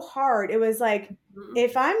so hard. It was like,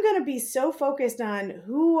 if I'm going to be so focused on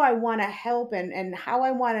who I want to help and how I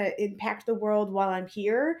want to impact the world while I'm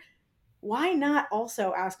here, why not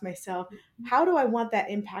also ask myself, how do I want that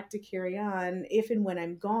impact to carry on if and when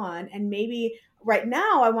I'm gone? And maybe right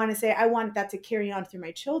now I want to say, I want that to carry on through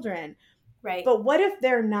my children. Right. But what if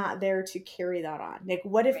they're not there to carry that on? Like,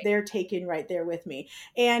 what if they're taken right there with me?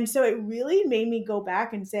 And so it really made me go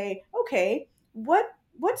back and say, okay, what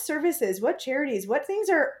services, what charities, what things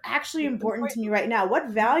are actually important to me right now? What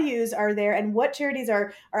values are there, and what charities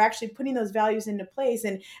are actually putting those values into place?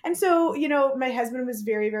 And so, my husband was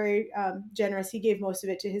very, very generous. He gave most of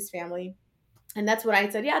it to his family. And that's what I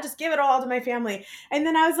said. Yeah, just give it all to my family. And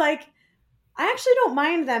then I was like, I actually don't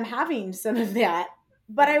mind them having some of that,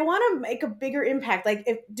 but I want to make a bigger impact. Like,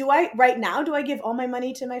 do I give all my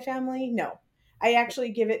money to my family? No, I actually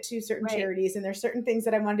give it to certain charities, and there's certain things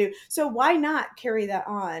that I want to do. So why not carry that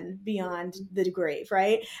on beyond the grave,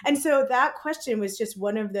 right? And so that question was just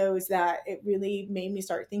one of those that it really made me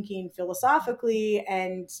start thinking philosophically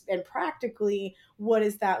and practically, what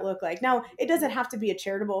does that look like? Now, it doesn't have to be a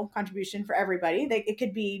charitable contribution for everybody. It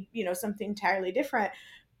could be, something entirely different.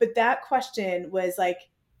 But that question was like,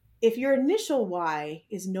 if your initial why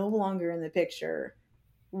is no longer in the picture,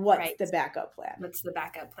 what's the backup plan? What's the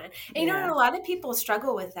backup plan? And a lot of people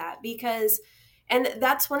struggle with that because, And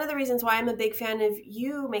that's one of the reasons why I'm a big fan of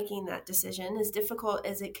you making that decision, as difficult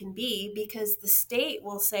as it can be, because the state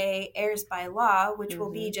will say heirs by law, which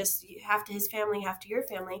will be just half to his family, half to your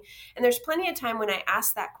family. And there's plenty of time when I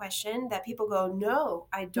ask that question that people go, no,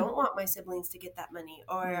 I don't want my siblings to get that money,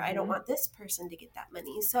 or I don't want this person to get that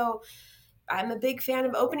money. So I'm a big fan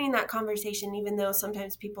of opening that conversation, even though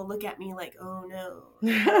sometimes people look at me like, oh no,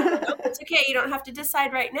 it's okay. You don't have to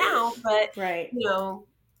decide right now, but Right. you know,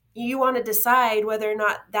 you want to decide whether or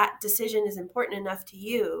not that decision is important enough to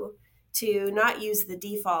you to not use the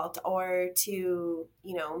default or to,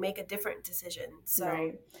 you know, make a different decision. So,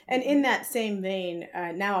 right. And in that same vein,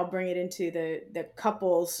 now I'll bring it into the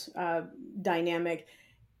couples dynamic.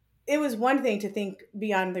 It was one thing to think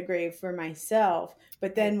beyond the grave for myself,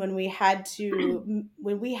 but then when we had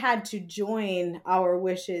to join our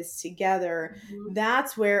wishes together,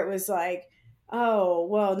 that's where it was like, oh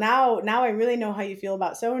well, now I really know how you feel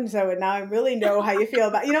about so and so, and now I really know how you feel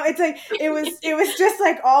about, it's like it was just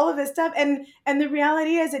like all of this stuff, and the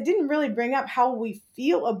reality is it didn't really bring up how we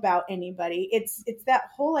feel about anybody. It's that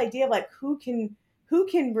whole idea of like who can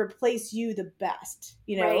replace you the best,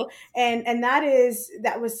 right. and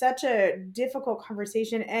that was such a difficult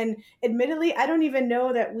conversation, and admittedly I don't even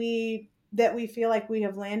know that we feel like we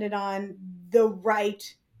have landed on the right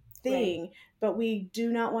thing, right. But we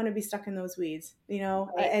do not want to be stuck in those weeds,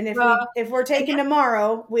 Right. And if we're taking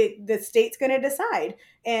tomorrow, the state's going to decide,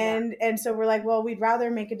 and so we're like, well, we'd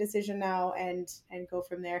rather make a decision now and go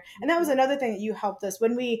from there. And that was another thing that you helped us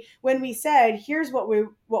when we said, here's what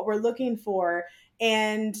we're looking for,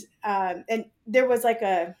 and there was like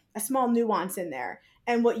a small nuance in there.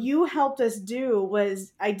 And what you helped us do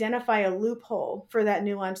was identify a loophole for that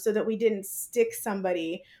nuance so that we didn't stick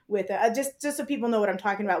somebody with just so people know what I'm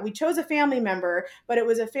talking about. We chose a family member, but it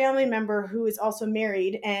was a family member who is also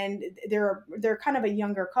married, and they're kind of a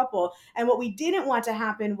younger couple. And what we didn't want to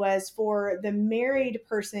happen was for the married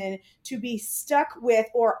person to be stuck with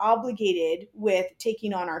or obligated with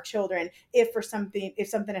taking on our children if something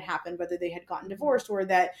had happened, whether they had gotten divorced or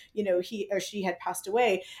that, he or she had passed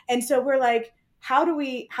away. And so we're like, how do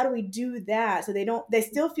we do that so they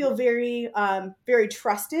still feel very very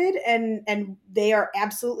trusted, and they are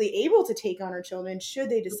absolutely able to take on our children should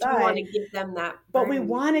they decide. We want to give them that burden. But we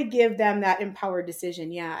want to give them that empowered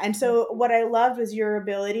decision. Yeah. And so what I loved was your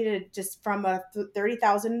ability to just from a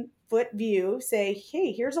 30,000 foot view say,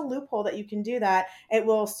 hey, here's a loophole that you can do that. It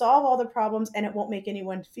will solve all the problems and it won't make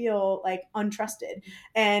anyone feel like untrusted.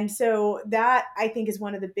 And so that, I think, is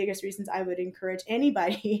one of the biggest reasons I would encourage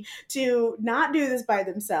anybody to not do this by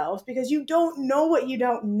themselves, because you don't know what you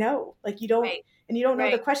don't know. Like you don't, right. And you don't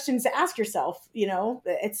know the questions to ask yourself,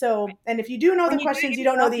 It's so, and if you do know the questions, you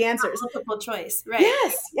don't know the answers. Multiple choice, right?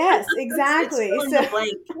 Yes, exactly. So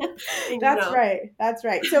that's right. That's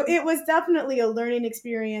right. So it was definitely a learning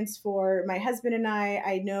experience for my husband and I.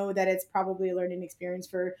 I know that it's probably a learning experience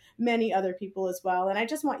for many other people as well. And I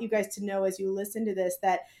just want you guys to know, as you listen to this,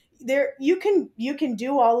 that you can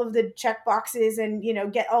do all of the check boxes and,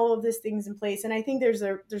 get all of these things in place. And I think there's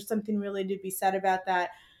something really to be said about that.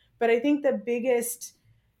 But I think the biggest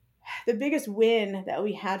win that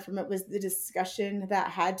we had from it was the discussion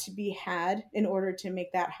that had to be had in order to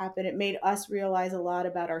make that happen. It made us realize a lot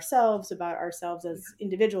about ourselves as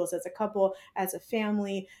individuals, as a couple, as a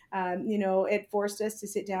family. It forced us to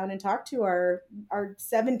sit down and talk to our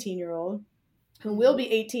 17-year-old, who will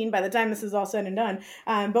be 18 by the time this is all said and done.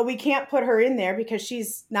 But we can't put her in there because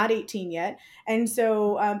she's not 18 yet. And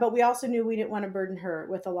so, but we also knew we didn't want to burden her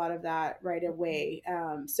with a lot of that right away.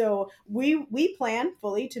 So we plan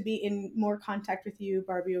fully to be in more contact with you,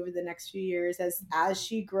 Barbie, over the next few years as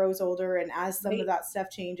she grows older and as some of that stuff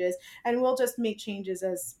changes. And we'll just make changes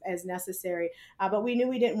as necessary. But we knew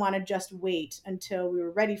we didn't want to just wait until we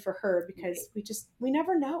were ready for her, because we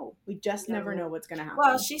never know. We just never know what's going to happen.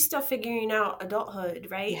 Well, she's still figuring out adulthood,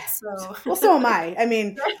 right? Yeah. So well, so am I. I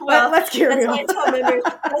mean, let's get real.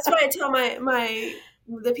 That's why I tell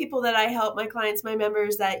the people that I help, my clients, my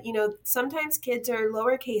members, that sometimes kids are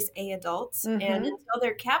lowercase a adults, and until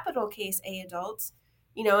they're capital case A adults,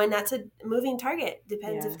 and that's a moving target.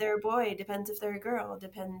 Depends if they're a boy, depends if they're a girl,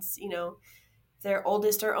 depends if they're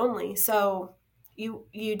oldest or only. So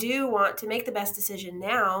you do want to make the best decision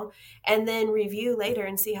now and then review later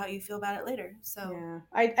and see how you feel about it later. So yeah,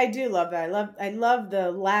 I do love that. I love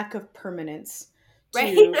the lack of permanence.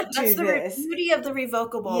 Right, that's the beauty of the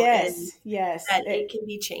revocable. Yes, that it can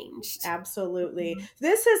be changed. Absolutely.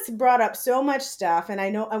 This has brought up so much stuff, and I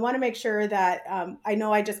want to make sure that I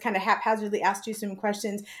know I just kind of haphazardly asked you some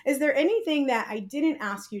questions. Is there anything that I didn't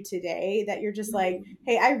ask you today that you're just like,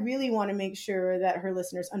 hey, I really want to make sure that her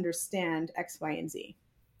listeners understand X, Y, and Z?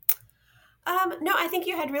 No, I think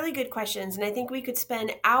you had really good questions, and I think we could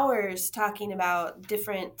spend hours talking about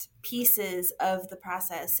different pieces of the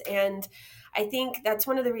process. And I think that's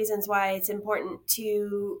one of the reasons why it's important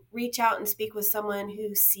to reach out and speak with someone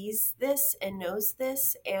who sees this and knows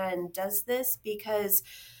this and does this, because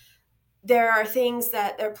there are things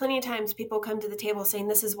that there are plenty of times people come to the table saying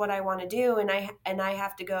this is what I want to do, and I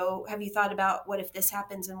have to go, have you thought about what if this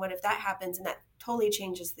happens and what if that happens, and that totally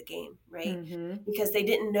changes the game, right? Mm-hmm. Because they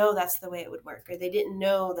didn't know that's the way it would work, or they didn't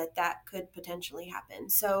know that that could potentially happen.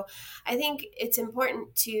 So I think it's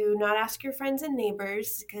important to not ask your friends and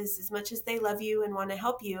neighbors, because as much as they love you and want to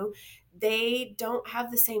help you, they don't have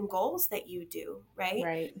the same goals that you do, right?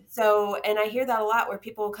 Right. So, and I hear that a lot where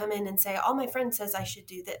people come in and say, all my friend says I should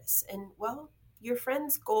do this. And well, your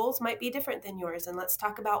friend's goals might be different than yours. And let's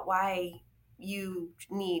talk about why you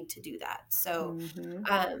need to do that. So,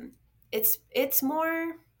 Mm-hmm. it's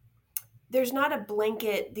more, there's not a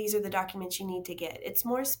blanket, these are the documents you need to get. It's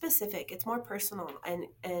more specific, it's more personal.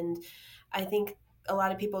 And I think a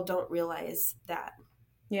lot of people don't realize that.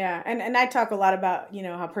 Yeah, and I talk a lot about,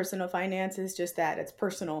 how personal finance is just that, it's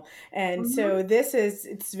personal. And Mm-hmm. so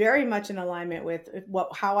it's very much in alignment with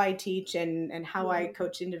how I teach and how I Yeah.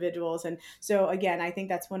 coach individuals. And so again, I think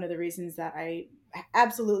that's one of the reasons that I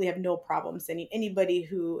absolutely have no problem sending anybody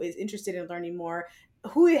who is interested in learning more,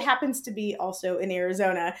 who happens to be also in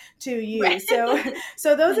Arizona, to you. Right.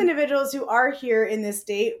 So those individuals who are here in this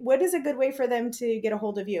state, what is a good way for them to get a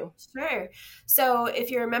hold of you? Sure. So if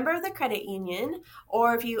you're a member of the credit union,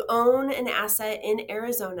 or if you own an asset in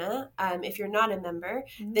Arizona, if you're not a member,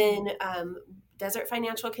 Mm. then Desert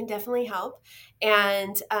Financial can definitely help.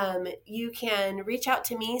 And you can reach out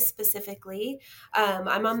to me specifically.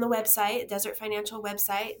 I'm on the website, Desert Financial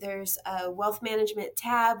website. There's a wealth management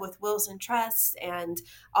tab with wills and trusts, and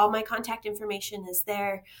all my contact information is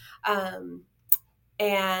there.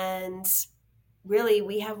 And really,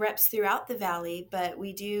 we have reps throughout the valley, but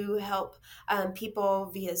we do help people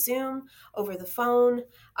via Zoom, over the phone,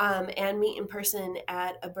 and meet in person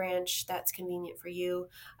at a branch that's convenient for you.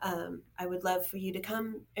 I would love for you to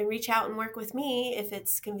come and reach out and work with me if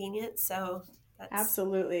it's convenient. So that's.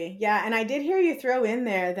 Absolutely. Yeah. And I did hear you throw in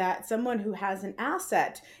there that someone who has an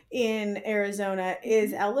asset in Arizona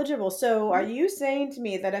is eligible. So are you saying to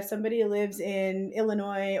me that if somebody lives in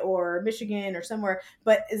Illinois or Michigan or somewhere,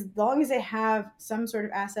 but as long as they have some sort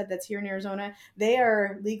of asset that's here in Arizona, they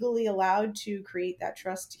are legally allowed to create that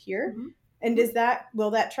trust here? Mm-hmm. And Mm-hmm. will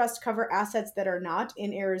that trust cover assets that are not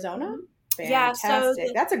in Arizona? Mm-hmm. Yeah, so Fantastic.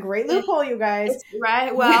 That's a great loophole, you guys. it's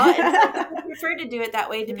right. Well, and some people prefer to do it that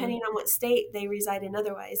way, Mm, depending on what state they reside in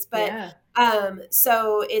otherwise. But yeah.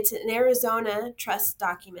 so it's an Arizona trust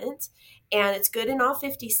document, and it's good in all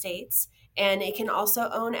 50 states. And it can also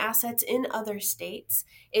own assets in other states.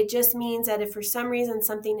 It just means that if for some reason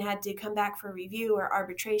something had to come back for review or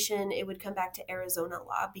arbitration, it would come back to Arizona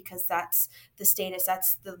law, because that's the status,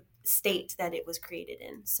 that's the state that it was created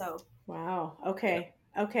in. So, Wow. yeah. Okay.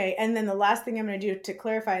 Okay. And then the last thing I'm going to do to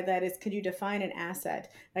clarify that is, could you define an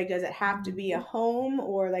asset? Like, does it have to be a Mhm. home,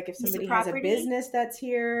 or like if Piece of somebody has a property. business that's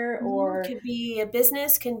here, Mhm. or Could be a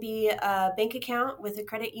business, can be a bank account with a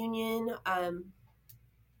credit union.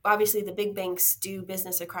 Obviously, the big banks do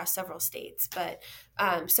business across several states, but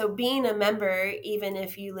so being a member, even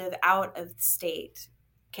if you live out of the state,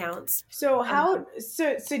 counts. so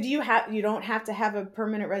you don't have to have a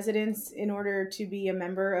permanent residence in order to be a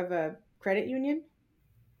member of a credit union?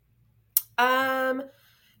 Um,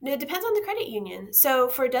 no, it depends on the credit union. So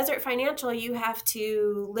for Desert Financial, you have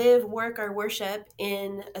to live, work, or worship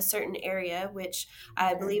in a certain area, which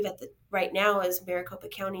I Okay. believe right now is Maricopa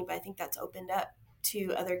County, but I think that's opened up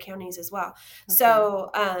to other counties as well. Okay.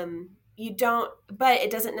 So you don't, but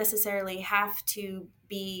it doesn't necessarily have to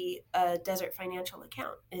be a Desert Financial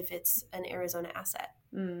account if it's an Arizona asset.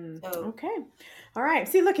 So Okay. All right.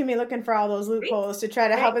 See, look at me looking for all those great, loopholes to try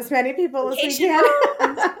to right? help as many people as we Vacation can.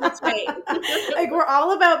 homes, that's right. Like, we're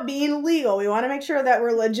all about being legal. We want to make sure that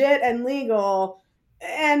we're legit and legal,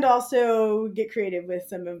 and also get creative with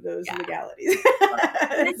some of those Yeah. legalities. Well,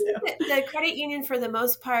 and I think So, that the credit union, for the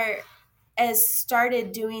most part, has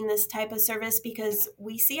started doing this type of service, because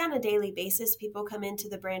we see on a daily basis people come into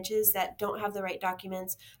the branches that don't have the right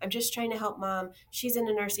documents. I'm just trying to help mom. She's in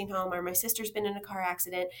a nursing home, or my sister's been in a car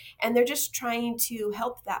accident, and they're just trying to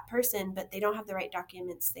help that person, but they don't have the right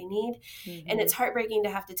documents they need. And mhm. it's heartbreaking to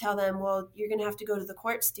have to tell them, well, you're going to have to go to the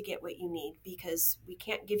courts to get what you need, because we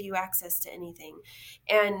can't give you access to anything.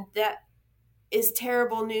 And that is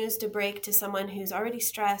terrible news to break to someone who's already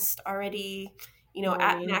stressed, already, at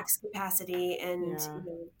Mourning. max capacity. And, Yeah.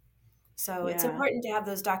 so it's Yeah. important to have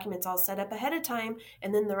those documents all set up ahead of time,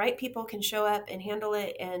 and then the right people can show up and handle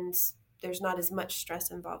it. And there's not as much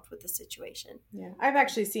stress involved with the situation. Yeah, I've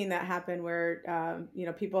actually seen that happen where,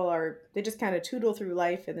 people they just kind of tootle through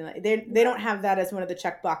life, and they don't have that as one of the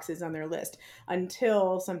check boxes on their list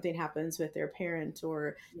until something happens with their parent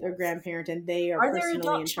or their grandparent, and they are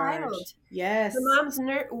personally in charge. Yes. The mom's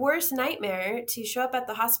worst nightmare to show up at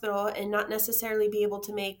the hospital and not necessarily be able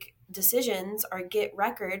to make decisions or get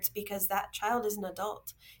records because that child is an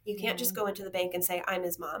adult. You can't just go into the bank and say, I'm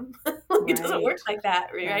his mom. It doesn't work like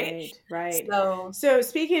that, right? Right. So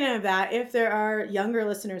speaking of that, if there are younger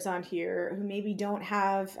listeners on here who maybe don't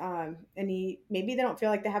have maybe they don't feel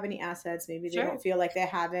like they have any assets, maybe they don't feel like they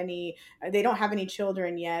don't have any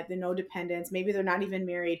children yet, they're no dependents, maybe they're not even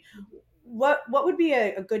married. What would be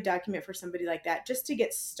a good document for somebody like that just to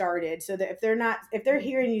get started, so that if they're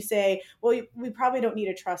hearing you say, well, we probably don't need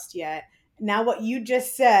a trust yet. Now what you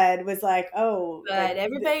just said was like, oh, but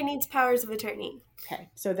everybody needs powers of attorney. Okay.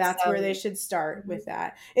 So that's where they should start with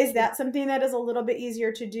that. Is that something that is a little bit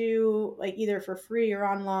easier to do, like either for free or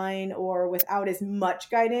online or without as much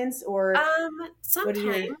guidance, or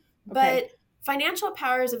sometimes, but financial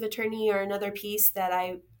powers of attorney are another piece that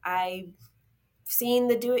I seen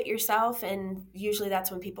the do-it-yourself, and usually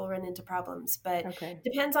that's when people run into problems, but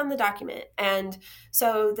depends on the document. And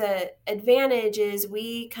so the advantage is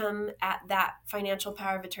we come at that financial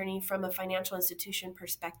power of attorney from a financial institution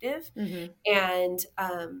perspective, and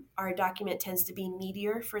our document tends to be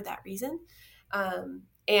meatier for that reason. But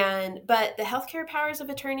the healthcare powers of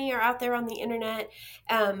attorney are out there on the internet.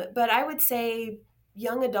 But I would say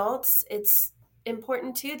young adults, it's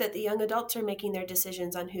important too that the young adults are making their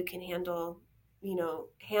decisions on who can handle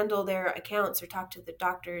their accounts or talk to the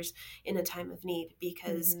doctors in a time of need,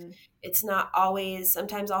 because it's not always,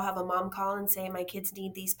 sometimes I'll have a mom call and say, my kids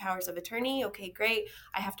need these powers of attorney. Okay, great.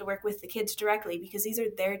 I have to work with the kids directly because these are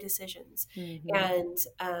their decisions. And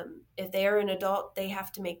if they are an adult, they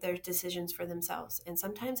have to make their decisions for themselves. And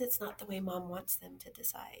sometimes it's not the way mom wants them to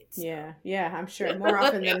decide. So. Yeah, I'm sure more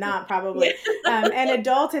often than not, probably. An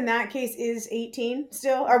adult in that case is 18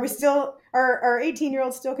 still. Are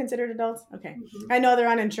 18-year-olds still considered adults? Okay. I know they're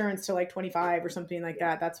on insurance till like 25 or something like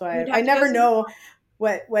that. That's why I never know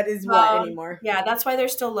what is what anymore. Yeah, that's why they're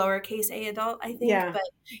still lowercase a adult, I think. Yeah. But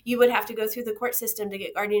you would have to go through the court system to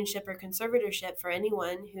get guardianship or conservatorship for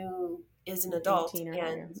anyone who is an adult. 18 or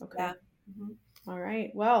higher. Okay. Yeah. All right.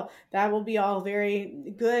 Well, that will be all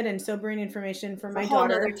very good and sobering information for my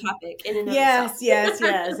daughter. Another topic in and of itself. Yes.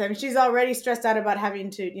 I mean, she's already stressed out about having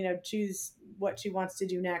to, choose what she wants to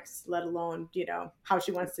do next, let alone, how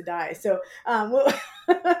she wants to die. So we'll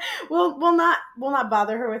not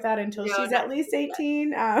bother her with that until she's at least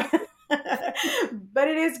 18. But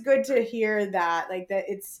it is good to hear that,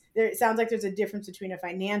 it sounds like there's a difference between a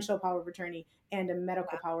financial power of attorney and a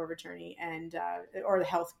medical power of attorney, and or the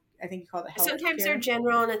health. I think you call it health. Sometimes they're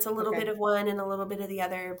general and it's a little bit of one and a little bit of the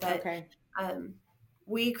other, but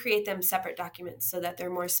we create them separate documents so that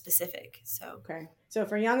they're more specific. So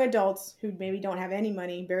for young adults who maybe don't have any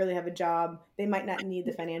money, barely have a job, they might not need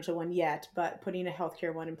the financial one yet, but putting a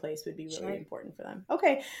healthcare one in place would be really important for them.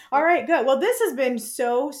 Okay. All right, good. Well, this has been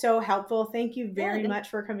so helpful. Thank you very much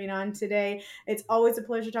for coming on today. It's always a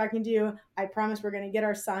pleasure talking to you. I promise we're going to get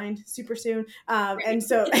ours signed super soon. And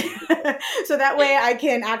so, so that way I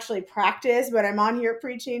can actually practice what I'm on here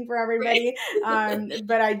preaching for everybody.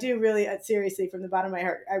 But I do really, seriously, from the bottom of my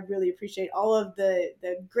heart, I really appreciate all of the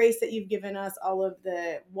grace that you've given us, all of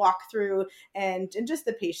the walkthrough, and just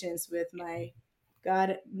the patience with my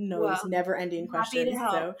God knows never-ending questions.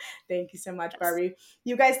 So thank you so much, Barbie.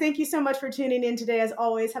 You guys, thank you so much for tuning in today. As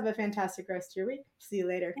always, have a fantastic rest of your week. See you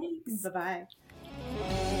later. Thanks. Bye-bye.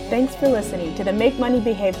 Thanks for listening to the Make Money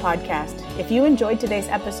Behave podcast. If you enjoyed today's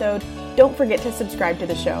episode, don't forget to subscribe to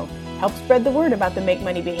the show. Help spread the word about the Make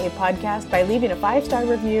Money Behave podcast by leaving a 5-star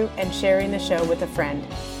review and sharing the show with a friend.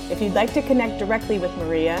 If you'd like to connect directly with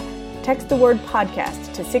Maria, text the word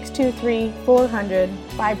podcast to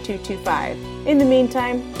 623-400-5225. In the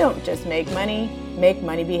meantime, don't just make money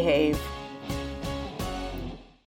behave.